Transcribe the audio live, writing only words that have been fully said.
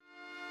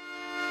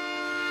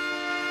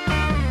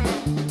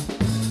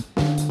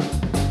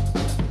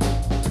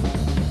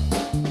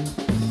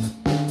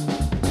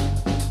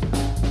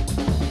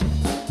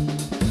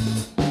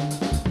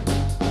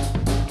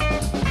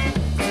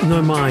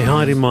No mai,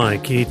 haere mai,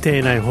 ki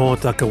tēnei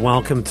hōtaka.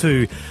 Welcome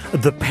to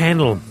the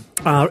panel.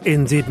 Our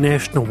NZ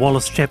National,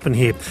 Wallace Chapman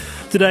here.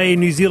 Today,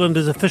 New Zealand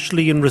is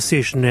officially in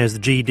recession as the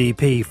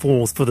GDP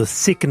falls for the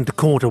second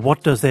quarter.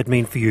 What does that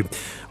mean for you?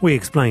 We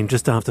explain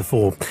just after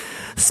 4.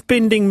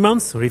 Spending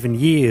months or even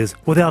years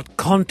without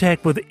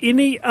contact with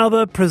any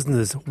other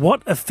prisoners.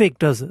 What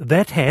effect does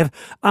that have?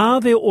 Are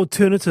there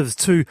alternatives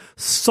to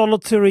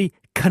solitary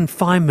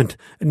confinement?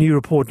 A new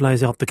report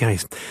lays out the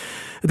case.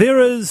 There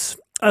is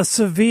a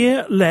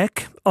severe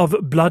lack of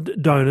blood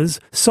donors,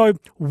 so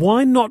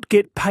why not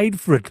get paid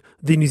for it,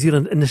 the New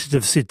Zealand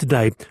Initiative said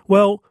today.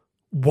 Well,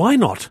 why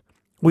not?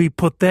 We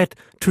put that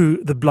to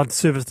the blood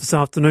service this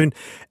afternoon.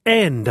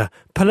 And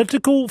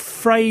political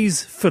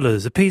phrase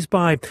fillers, a piece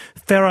by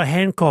Farah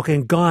Hancock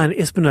and Guy and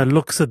Espino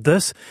looks at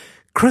this.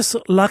 Chris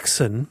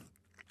Luxon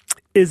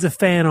is a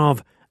fan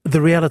of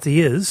The Reality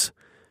Is.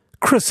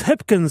 Chris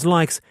Hipkins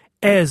likes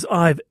As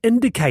I've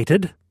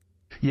Indicated.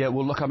 Yeah,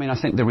 well, look, I mean, I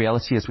think the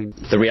reality is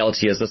the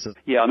reality is this is...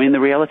 Yeah, I mean, the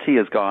reality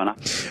is gone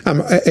up.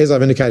 As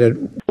I've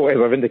indicated. Or as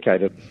I've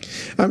indicated.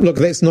 Look,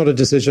 that's not a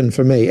decision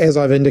for me. As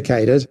I've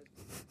indicated.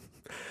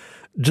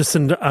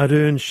 Jacinda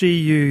Ardern, she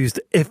used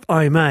if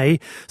I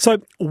may.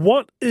 So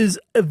what is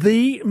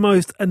the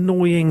most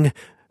annoying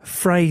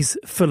phrase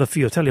filler for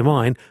you? I'll tell you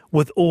mine,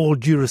 with all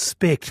due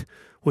respect,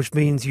 which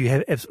means you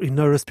have absolutely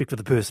no respect for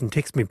the person.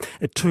 Text me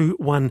at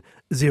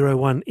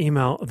 2101,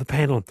 email the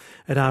panel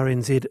at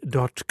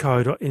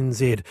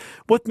rnz.co.nz.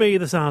 With me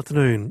this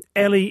afternoon,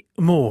 Ali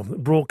Moore,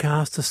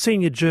 broadcaster,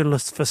 senior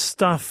journalist for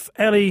Stuff.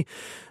 Ali,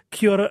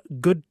 kia ora,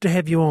 good to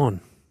have you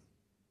on.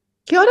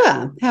 Kia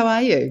ora, how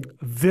are you?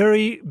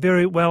 Very,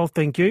 very well,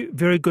 thank you.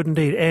 Very good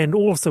indeed. And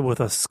also with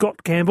us,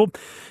 Scott Campbell.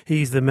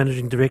 He's the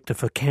Managing Director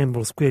for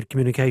Campbell Squared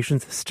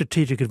Communications,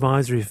 strategic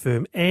advisory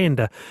firm,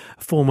 and a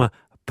former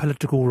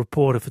political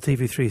reporter for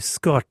TV3.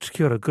 Scott,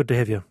 kia ora, good to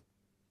have you.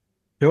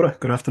 Kia ora,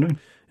 good afternoon.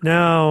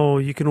 Now,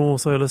 you can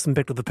also listen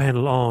back to the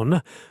panel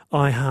on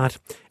iHeart,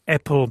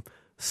 Apple,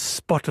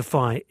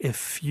 Spotify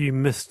if you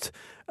missed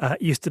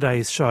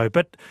yesterday's show.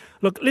 But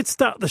look, let's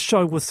start the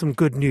show with some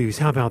good news.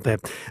 How about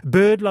that?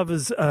 Bird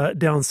lovers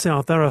down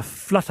south are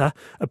aflutter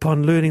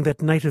upon learning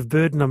that native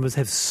bird numbers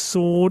have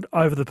soared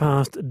over the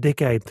past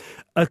decade,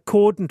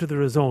 according to the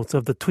results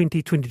of the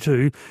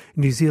 2022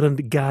 New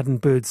Zealand Garden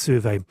Bird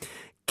Survey.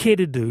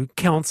 Keridu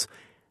counts,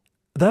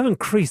 they've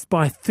increased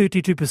by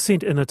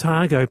 32% in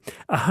Otago,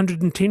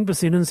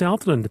 110% in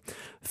Southland.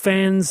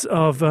 Fans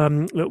of,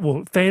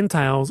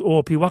 fantails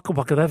or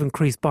piwakawaka, they've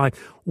increased by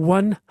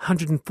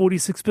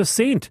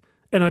 146%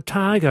 in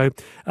Otago,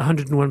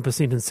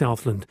 101% in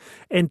Southland.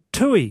 And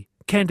tui,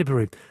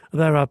 Canterbury,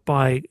 they're up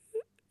by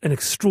an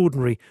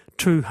extraordinary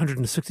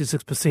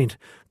 266%.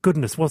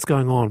 Goodness, what's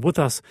going on? With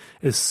us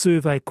is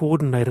survey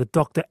coordinator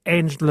Dr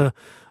Angela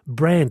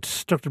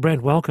Brandt. Dr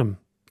Brandt, welcome.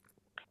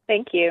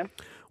 Thank you.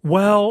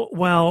 Well.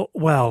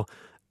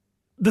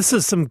 This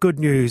is some good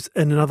news,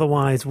 and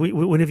otherwise,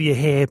 whenever you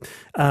hear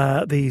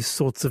these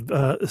sorts of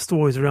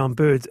stories around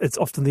birds, it's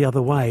often the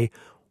other way.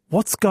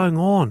 What's going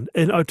on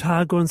in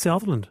Otago and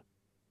Southland?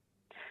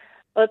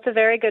 Well, it's a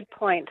very good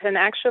point, and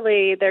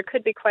actually, there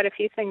could be quite a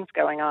few things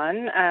going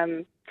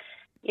on.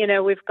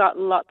 We've got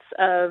lots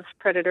of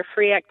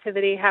predator-free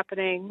activity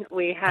happening.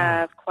 We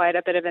have quite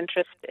a bit of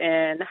interest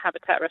in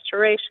habitat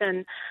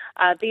restoration.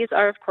 These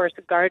are, of course,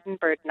 garden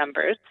bird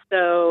numbers.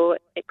 So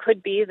it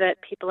could be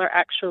that people are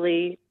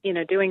actually,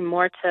 doing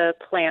more to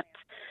plant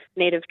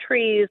native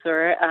trees,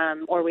 or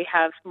we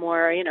have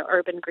more,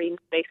 urban green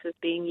spaces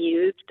being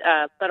used.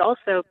 But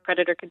also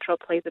predator control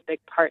plays a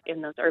big part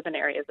in those urban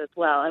areas as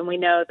well. And we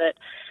know that,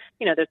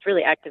 there's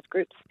really active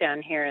groups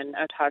down here in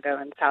Otago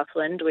and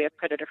Southland. We have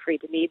predator-free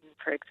Dunedin,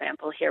 for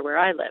example, here where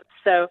I live.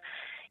 So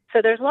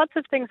there's lots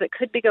of things that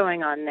could be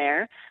going on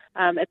there.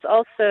 It's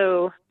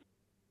also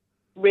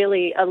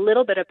really a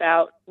little bit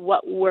about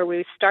what were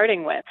we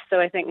starting with. So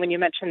I think when you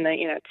mentioned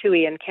the,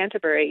 tui in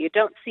Canterbury, you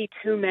don't see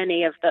too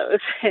many of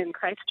those in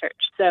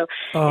Christchurch. So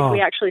if we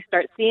actually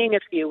start seeing a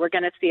few, we're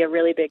going to see a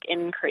really big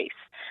increase.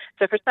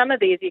 So for some of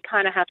these, you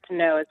kind of have to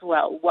know as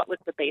well, what was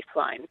the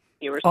baseline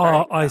you were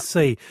starting from? I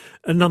see.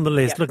 And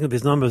nonetheless, looking at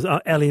these numbers,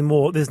 Ali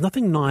Moore, there's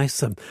nothing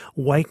nice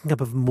waking up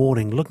of a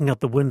morning, looking out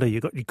the window,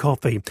 you've got your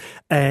coffee,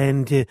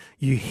 and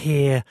you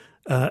hear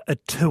a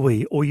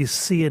tui or you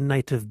see a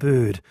native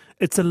bird.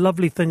 It's a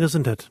lovely thing,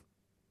 isn't it?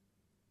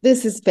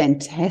 This is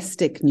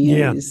fantastic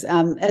news.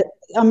 Yeah.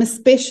 I'm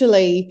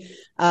especially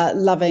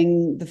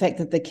loving the fact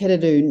that the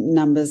keridu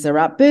numbers are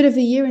up. Bird of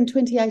the Year in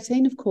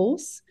 2018, of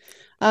course.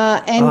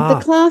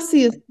 The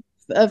classiest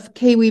of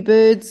Kiwi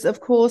birds, of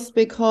course,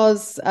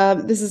 because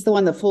this is the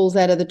one that falls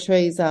out of the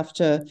trees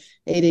after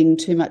eating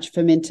too much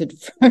fermented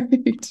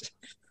fruit.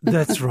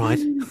 That's right.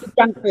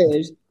 Junk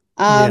bird.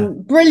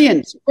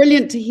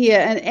 Brilliant to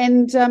hear.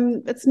 And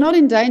it's not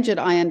endangered,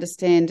 I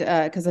understand,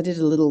 because I did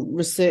a little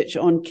research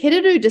on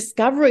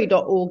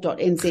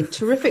kerirudiscovery.org.nz,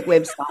 terrific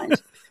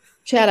website.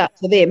 Shout out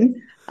to them.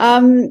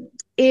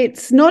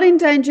 It's not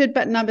endangered,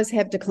 but numbers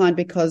have declined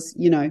because,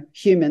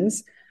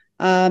 humans.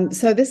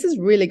 So this is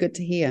really good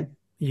to hear.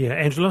 Yeah,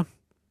 Angela?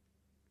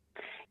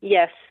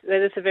 Yes,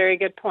 that is a very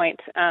good point.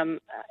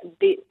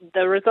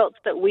 The results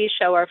that we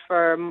show are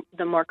for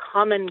the more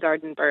common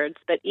garden birds,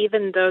 but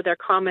even though they're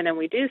common and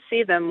we do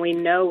see them, we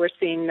know we're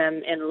seeing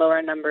them in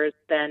lower numbers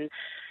than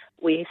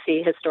we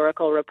see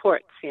historical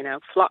reports.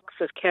 Flocks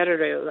of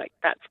keriru,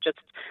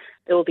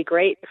 it will be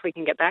great if we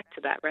can get back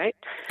to that, right?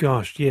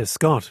 Gosh, yes,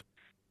 Scott.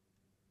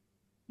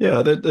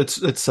 Yeah,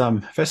 it's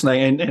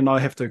fascinating, and I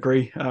have to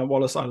agree,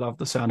 Wallace. I love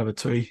the sound of a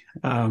tui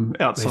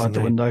outside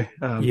the window.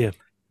 Yeah.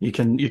 You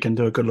can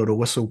do a good little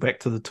whistle back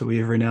to the tui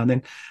every now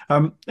and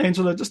then.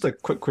 Angela, just a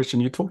quick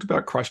question. You talked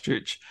about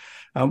Christchurch.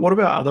 What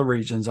about other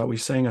regions? Are we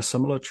seeing a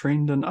similar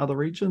trend in other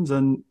regions?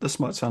 And this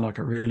might sound like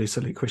a really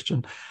silly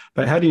question,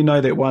 but how do you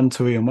know that one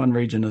tui in one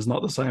region is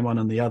not the same one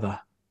in the other?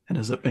 And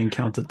is it being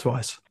counted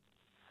twice?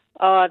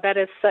 Oh, that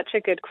is such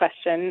a good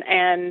question,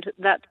 and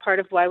that's part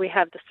of why we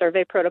have the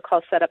survey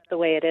protocol set up the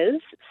way it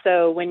is.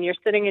 So when you're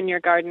sitting in your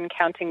garden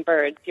counting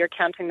birds, you're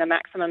counting the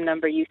maximum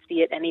number you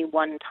see at any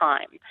one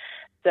time.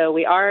 So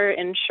we are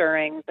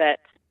ensuring that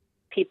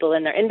people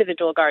in their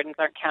individual gardens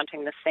aren't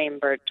counting the same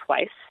bird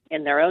twice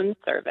in their own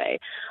survey.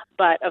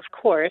 But of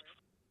course,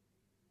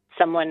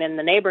 someone in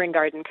the neighboring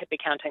garden could be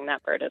counting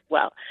that bird as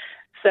well.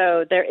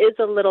 So there is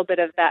a little bit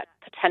of that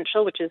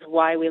potential, which is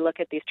why we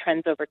look at these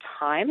trends over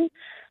time.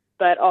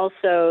 But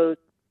also,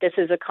 this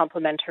is a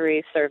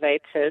complementary survey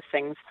to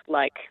things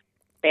like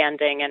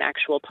banding and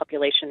actual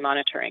population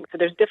monitoring. So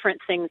there's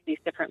different things these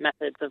different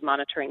methods of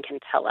monitoring can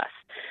tell us.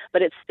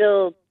 But it's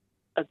still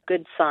a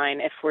good sign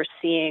if we're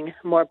seeing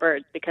more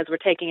birds, because we're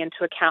taking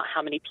into account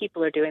how many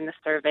people are doing the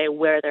survey,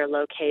 where they're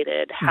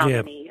located,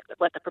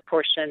 what the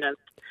proportion of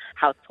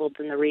households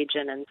in the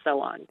region, and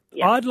so on.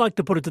 Yeah. I'd like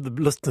to put it to the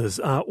listeners.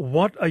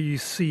 What are you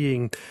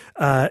seeing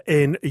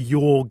in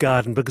your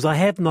garden? Because I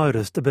have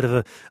noticed a bit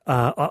of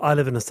I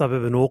live in a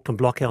suburb in Auckland,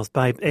 Blockhouse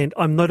Bay, and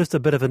I've noticed a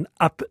bit of an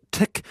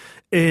uptick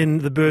in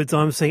the birds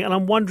I'm seeing, and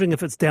I'm wondering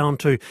if it's down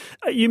to,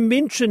 you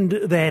mentioned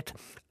that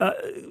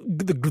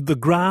the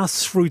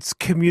grassroots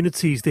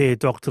communities there,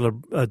 Dr.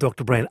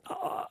 Brandt,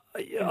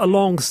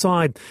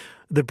 alongside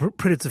the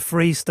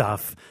predator-free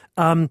stuff.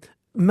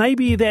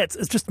 Maybe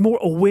it's just more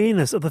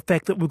awareness of the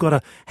fact that we've got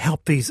to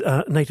help these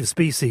native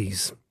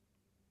species.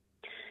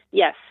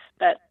 Yes,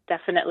 that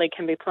definitely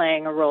can be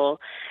playing a role.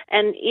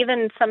 And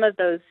even some of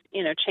those,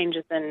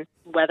 changes in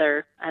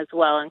weather as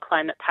well and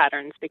climate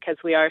patterns, because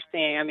we are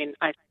seeing,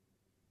 I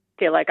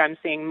feel like I'm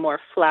seeing more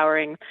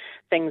flowering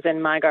things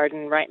in my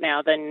garden right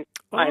now than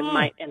I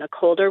might in a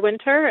colder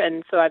winter.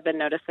 And so I've been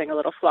noticing a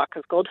little flock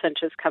of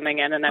goldfinches coming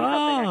in, and I'm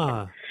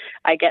hoping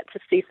I get to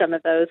see some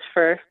of those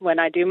for when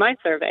I do my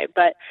survey.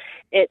 But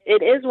it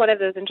is one of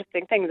those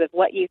interesting things of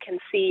what you can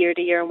see year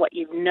to year and what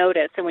you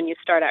notice and when you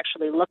start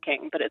actually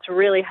looking. But it's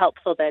really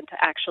helpful then to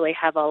actually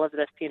have all of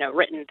this,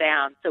 written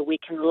down so we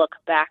can look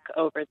back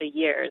over the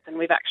years. And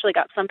we've actually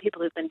got some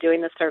people who've been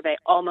doing the survey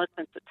almost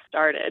since it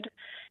started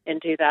in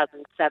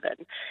 2007.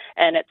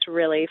 And it's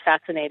really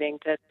fascinating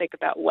to think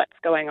about what's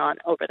going on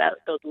over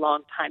those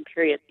long time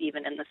periods,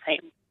 even in the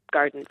same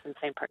gardens and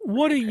same parts.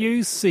 What do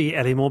you see,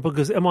 Ellie Moore?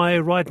 Because am I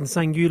right in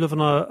saying you live on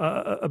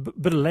a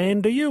bit of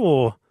land, do you?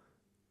 Or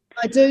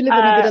I do live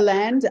on a bit of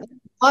land.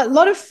 A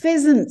lot of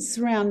pheasants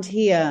around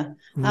here,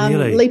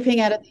 really? Leaping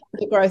out of the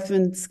undergrowth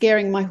and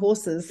scaring my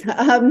horses.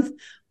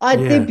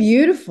 They're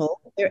beautiful.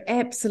 They're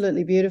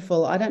absolutely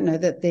beautiful. I don't know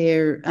that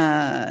they're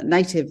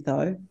native,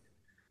 though.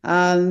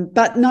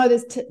 But no,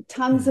 there's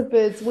tons of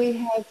birds. We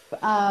have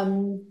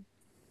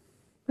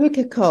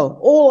pukeko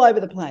all over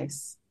the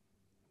place.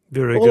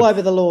 Very all good.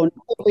 Over the lawn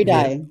every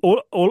day. Yeah.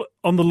 All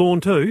on the lawn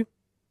too?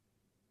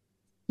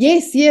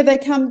 Yes, they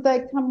come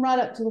right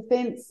up to the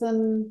fence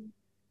and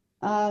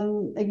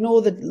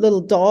ignore the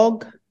little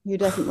dog who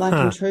doesn't like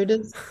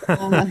intruders.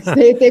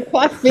 They're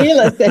quite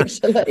fearless,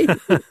 actually.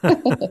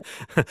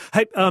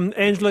 Hey,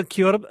 Angela,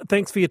 kia ora.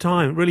 Thanks for your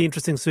time. Really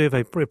interesting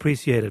survey.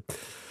 Appreciate it.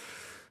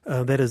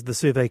 That is the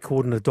survey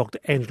coordinator, Dr.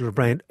 Angela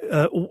Brandt.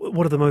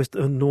 What are the most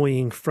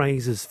annoying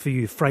phrases for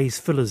you? Phrase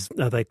fillers,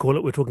 they call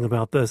it. We're talking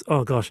about this.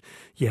 Oh, gosh.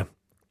 Yeah.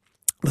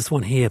 This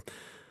one here.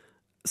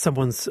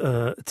 Someone's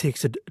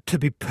texted, to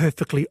be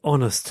perfectly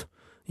honest.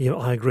 Yeah,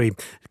 I agree.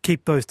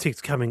 Keep those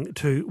texts coming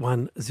to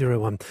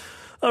 101.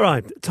 All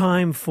right.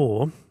 Time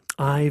for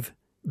I've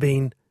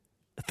Been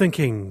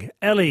Thinking.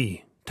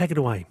 Ellie, take it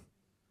away.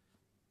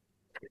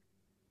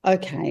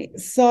 Okay,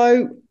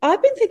 so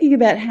I've been thinking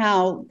about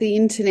how the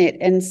internet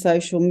and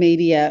social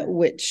media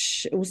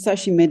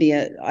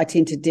I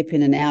tend to dip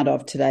in and out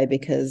of today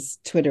because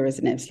Twitter is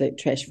an absolute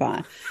trash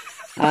fire.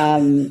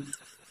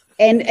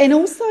 And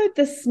also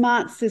the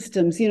smart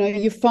systems,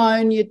 your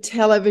phone, your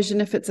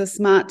television, if it's a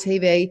smart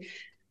TV,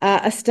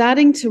 are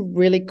starting to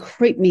really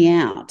creep me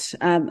out.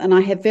 And I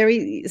have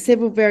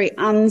several very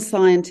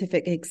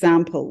unscientific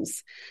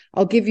examples.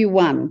 I'll give you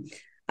one.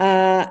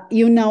 I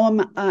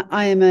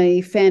am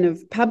a fan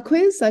of pub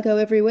quiz. I go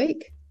every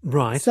week.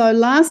 Right. So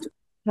last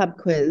pub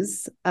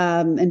quiz,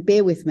 and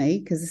bear with me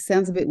because it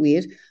sounds a bit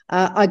weird,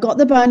 I got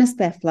the bonus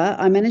baffler.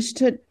 I managed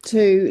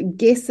to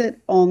guess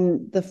it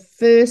on the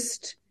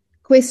first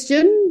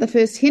question, the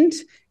first hint,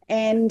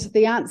 and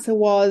the answer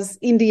was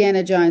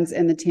Indiana Jones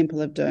and the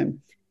Temple of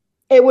Doom.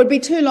 It would be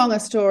too long a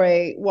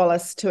story,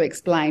 Wallace, to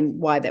explain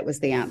why that was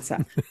the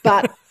answer.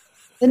 But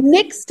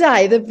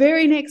the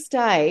very next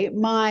day,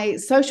 my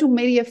social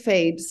media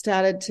feed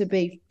started to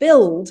be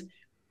filled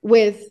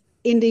with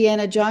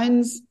Indiana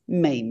Jones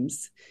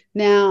memes.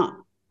 Now,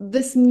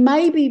 this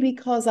may be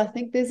because I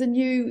think there's a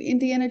new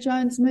Indiana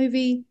Jones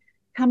movie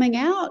coming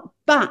out,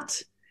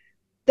 but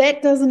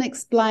that doesn't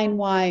explain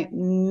why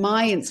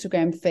my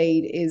Instagram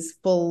feed is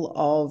full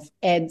of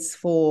ads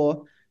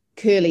for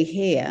curly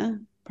hair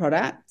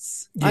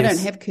products. Yes. I don't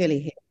have curly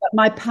hair, but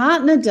my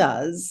partner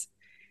does,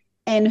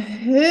 and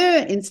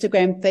her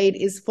Instagram feed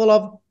is full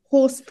of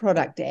horse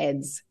product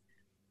ads.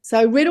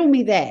 So riddle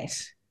me that.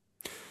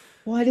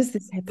 Why does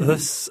this happen?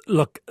 Let's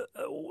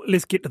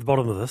get to the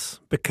bottom of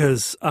this,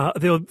 because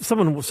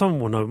someone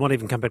will know. Might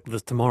even come back to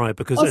this tomorrow,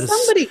 because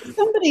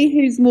somebody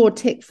who's more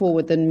tech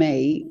forward than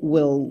me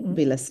will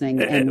be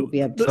listening and will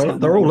be able to. So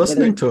they're all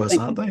listening to us,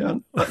 aren't they?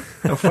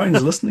 Our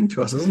phone's listening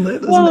to us, isn't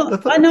it?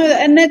 I know,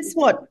 and that's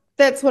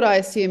what I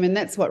assume, and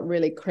that's what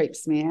really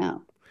creeps me out.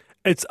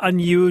 It's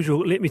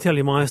unusual. Let me tell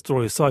you my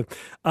story. So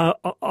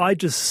I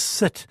just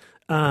sit.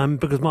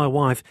 Because my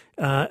wife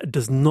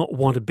does not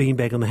want a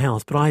beanbag in the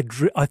house, but I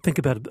think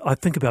about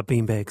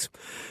beanbags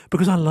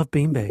because I love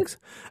beanbags.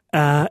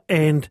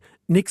 And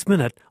next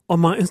minute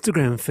on my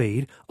Instagram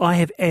feed, I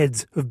have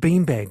ads of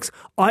beanbags.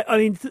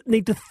 I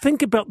need to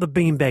think about the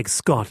beanbags,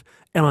 Scott,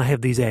 and I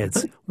have these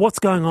ads. What's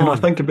going on? Can I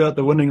think about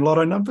the winning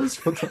lotto numbers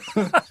for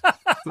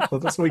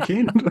this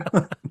weekend?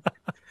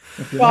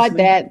 Tried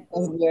that.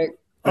 Doesn't work.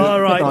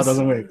 All right. No, it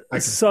doesn't work. Okay.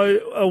 So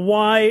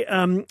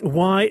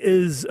why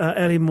is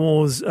Ali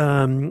Moore's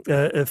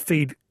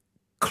feed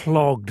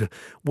clogged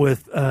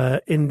with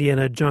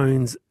Indiana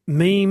Jones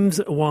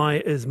memes? Why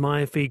is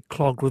my feed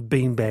clogged with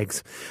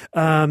beanbags?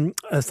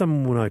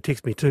 Someone will know.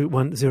 Text me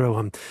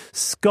 2101.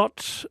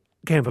 Scott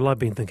Campbell, I've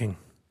been thinking.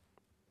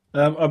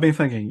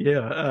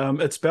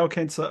 It's Bowel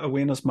Cancer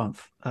Awareness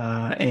Month,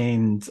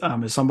 and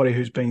as somebody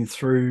who's been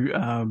through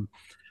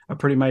a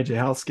pretty major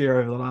health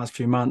scare over the last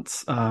few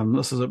months,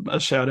 this is a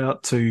shout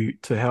out to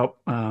help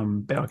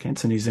Bowel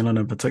Cancer New Zealand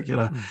in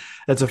particular.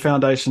 It's a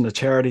foundation, a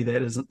charity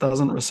that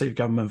doesn't receive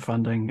government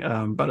funding,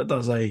 but it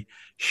does a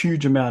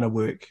huge amount of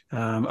work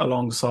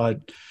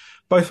alongside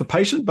both the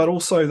patient, but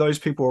also those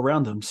people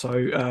around them. So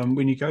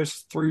when you go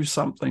through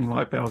something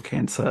like bowel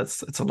cancer,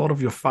 it's a lot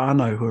of your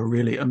whānau who are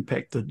really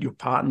impacted, your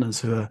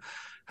partners who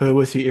are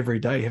with you every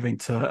day, having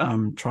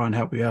to try and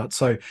help you out.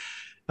 So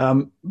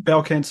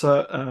Bowel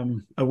Cancer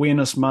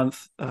Awareness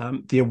Month,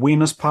 the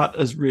awareness part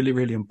is really,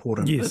 really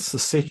important. Yes. It's the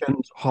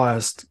second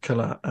highest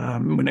killer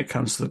when it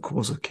comes to the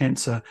cause of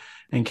cancer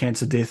and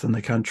cancer death in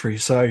the country.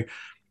 So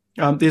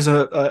there's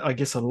I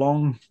guess a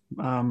long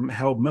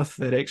held myth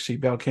that actually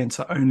bowel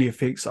cancer only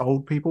affects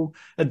old people.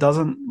 It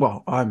doesn't.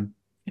 Well, I'm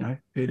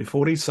early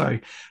 40s, so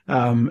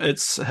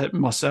it's hit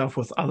myself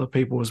with other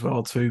people as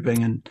well too,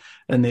 being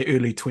in their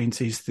early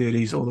 20s,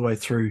 30s, all the way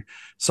through.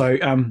 So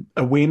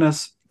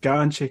awareness. Go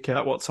and check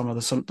out what some of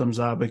the symptoms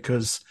are,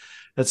 because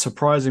it's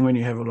surprising when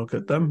you have a look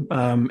at them.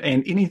 And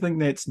anything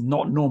that's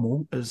not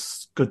normal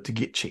is good to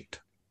get checked.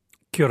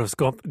 Kia ora,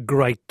 Scott.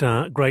 Great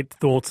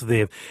thoughts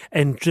there.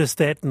 And just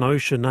that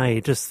notion,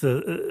 just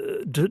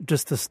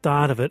the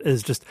start of it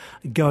is just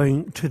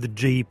going to the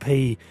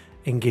GP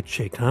and get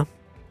checked, huh?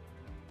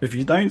 If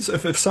you don't,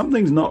 if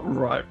something's not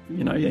right,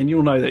 and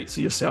you'll know that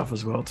yourself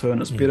as well too, and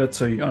it's better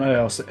to, I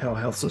know our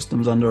health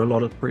system's under a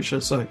lot of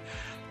pressure, so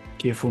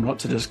careful not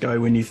to just go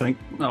when you think,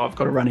 I've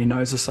got a runny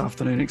nose this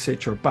afternoon,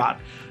 etc. But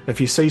if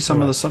you see some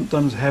of the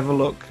symptoms, have a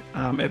look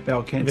at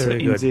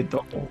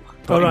bowelcancernz.org.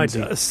 All right,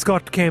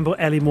 Scott Campbell,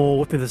 Ali Moore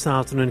with me this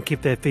afternoon.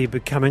 Keep that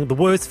feedback coming. The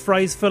worst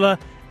phrase filler,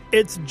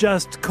 it's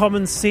just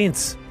common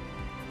sense.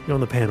 You're on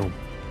the panel.